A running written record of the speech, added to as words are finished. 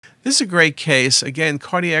This is a great case. Again,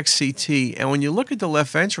 cardiac CT. And when you look at the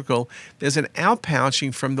left ventricle, there's an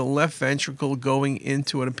outpouching from the left ventricle going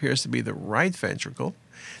into what appears to be the right ventricle.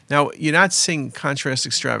 Now, you're not seeing contrast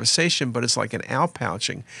extravasation, but it's like an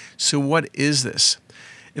outpouching. So, what is this?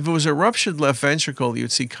 If it was a ruptured left ventricle,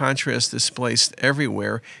 you'd see contrast displaced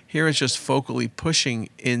everywhere. Here it's just focally pushing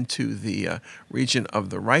into the region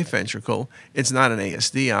of the right ventricle. It's not an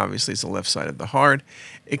ASD, obviously, it's the left side of the heart.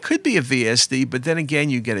 It could be a VSD, but then again,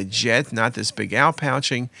 you get a jet, not this big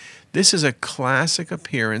outpouching. This is a classic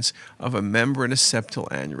appearance of a membranous septal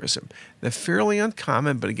aneurysm. They're fairly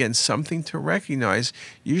uncommon, but again, something to recognize,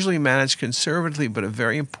 usually managed conservatively, but a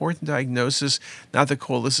very important diagnosis, not to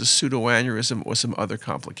call this a pseudoaneurysm or some other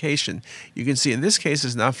complication. You can see in this case,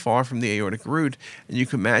 it's not far from the aortic root, and you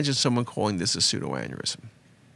can imagine someone calling this a pseudoaneurysm.